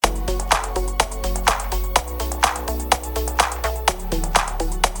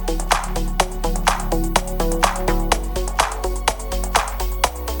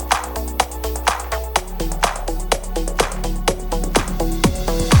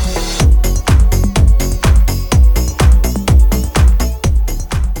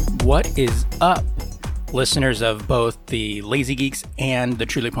What is up, listeners of both the Lazy Geeks and the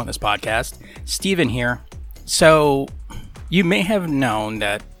Truly Pointless podcast? Steven here. So, you may have known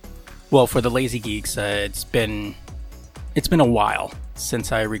that, well, for the Lazy Geeks, it's been a while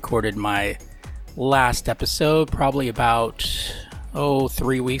since I recorded my last episode, probably about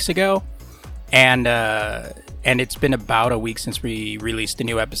 3 weeks ago, and it's been about a week since we released a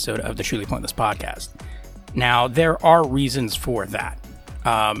new episode of the Truly Pointless podcast. Now, there are reasons for that.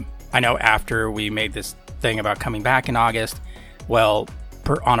 I know after we made this thing about coming back in August, well,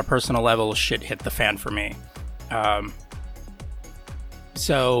 on a personal level, shit hit the fan for me.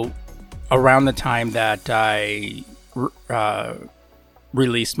 So around the time that I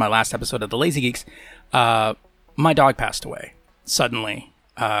released my last episode of the Lazy Geeks, my dog passed away suddenly.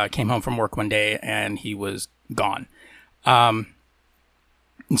 Came home from work one day and he was gone.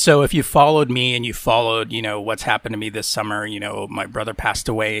 So if you followed me and you followed, what's happened to me this summer, my brother passed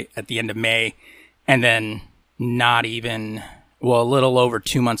away at the end of May, and then a little over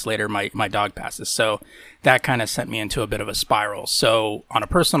 2 months later, my dog passes. So that kind of sent me into a bit of a spiral. So on a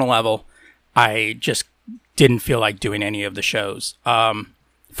personal level, I just didn't feel like doing any of the shows.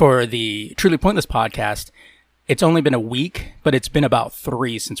 For the Truly Pointless podcast, it's only been a week, but it's been about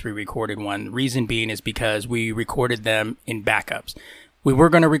 3 since we recorded one. Reason being is because we recorded them in backups. We were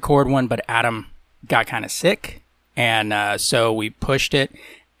going to record one, but Adam got kind of sick, and so we pushed it,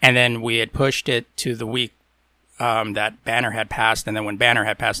 and then we had pushed it to the week that Banner had passed, and then when Banner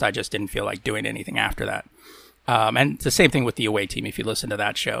had passed, I just didn't feel like doing anything after that. And it's the same thing with the away team, if you listen to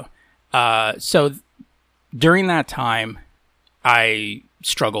that show. So during that time, I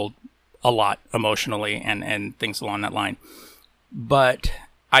struggled a lot emotionally and things along that line. But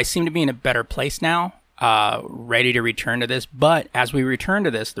I seem to be in a better place now. Ready to return to this. But as we return to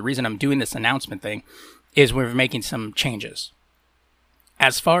this, the reason I'm doing this announcement thing is we're making some changes.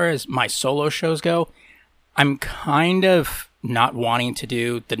 As far as my solo shows go, I'm kind of not wanting to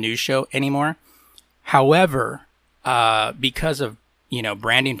do the news show anymore. However, because of,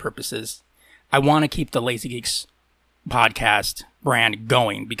 branding purposes, I want to keep the Lazy Geeks podcast brand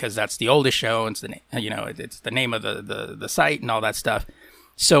going because that's the oldest show. And it's the name of the site and all that stuff.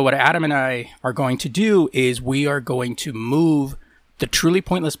 So what Adam and I are going to do is we are going to move the Truly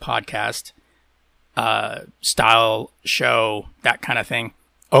Pointless podcast style show, that kind of thing,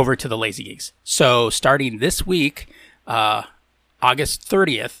 over to the Lazy Geeks. So starting this week, August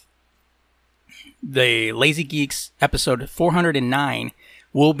 30th, the Lazy Geeks episode 409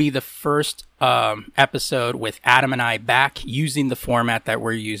 will be the first episode with Adam and I back using the format that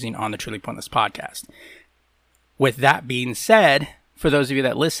we're using on the Truly Pointless podcast. With that being said, for those of you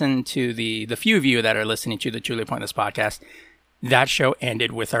that listen to the few of you that are listening to the Truly Pointless podcast, that show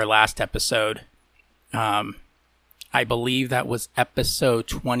ended with our last episode. I believe that was episode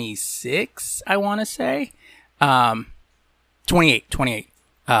 26, I want to say. 28,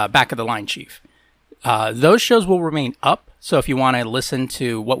 Back of the Line Chief. Those shows will remain up, so if you want to listen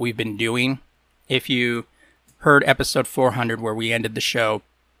to what we've been doing, if you heard episode 400 where we ended the show,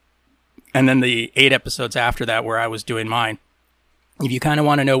 and then the 8 episodes after that where I was doing mine, if you kind of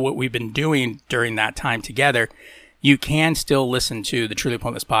want to know what we've been doing during that time together, you can still listen to the Truly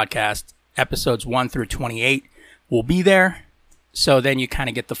Pointless podcast. Episodes 1 through 28 will be there. So then you kind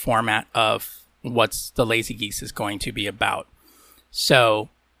of get the format of what's the Lazy Geeks is going to be about. So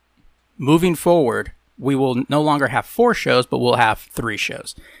moving forward, we will no longer have 4 shows, but we'll have 3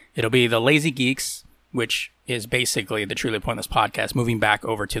 shows. It'll be the Lazy Geeks, which is basically the Truly Pointless podcast, moving back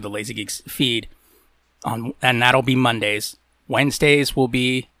over to the Lazy Geeks feed, and that'll be Mondays. Wednesdays will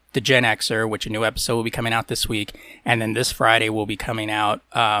be the Gen Xer, which a new episode will be coming out this week. And then this Friday will be coming out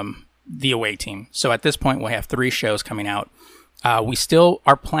the away team. So at this point, we'll have 3 shows coming out. We still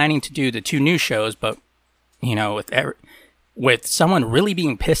are planning to do the 2 new shows, but, with someone really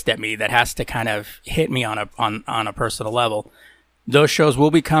being pissed at me that has to kind of hit me on a personal level, those shows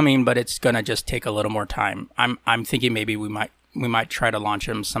will be coming, but it's going to just take a little more time. I'm thinking maybe we might try to launch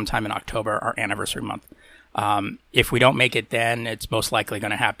them sometime in October, our anniversary month. If we don't make it then, it's most likely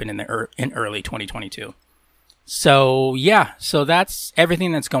going to happen in early 2022. So that's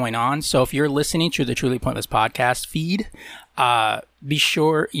everything that's going on. So if you're listening to the Truly Pointless podcast feed, be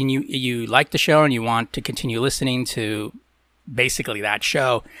sure you like the show and you want to continue listening to basically that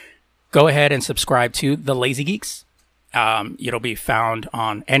show, go ahead and subscribe to the Lazy Geeks. It'll be found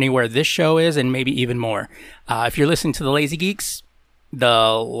on anywhere this show is and maybe even more. If you're listening to the Lazy Geeks,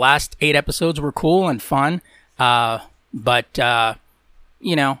 the last 8 episodes were cool and fun, but I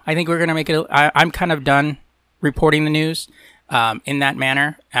think we're going to make it... I'm kind of done reporting the news in that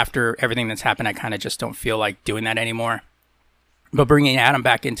manner. After everything that's happened, I kind of just don't feel like doing that anymore. but bringing Adam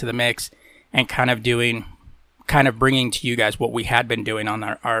back into the mix and kind of bringing to you guys what we had been doing on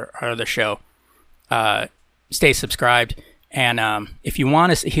our other show. Stay subscribed. And if you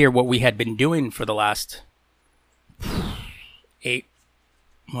want to hear what we had been doing for the last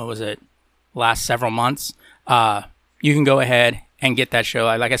last several months, you can go ahead and get that show.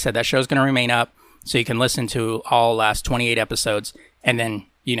 Like I said, that show is going to remain up, so you can listen to all last 28 episodes and then,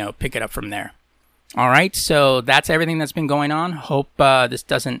 pick it up from there. All right, so that's everything that's been going on. Hope this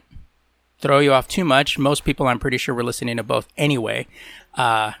doesn't throw you off too much. Most people, I'm pretty sure, were listening to both anyway.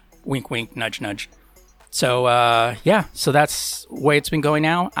 Wink, wink, nudge, nudge. So, so that's the way it's been going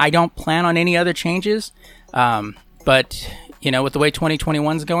now. I don't plan on any other changes, but, with the way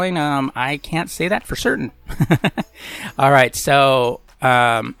 2021's going, I can't say that for certain. All right, so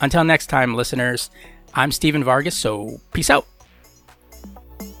until next time, listeners, I'm Steven Vargas, so peace out.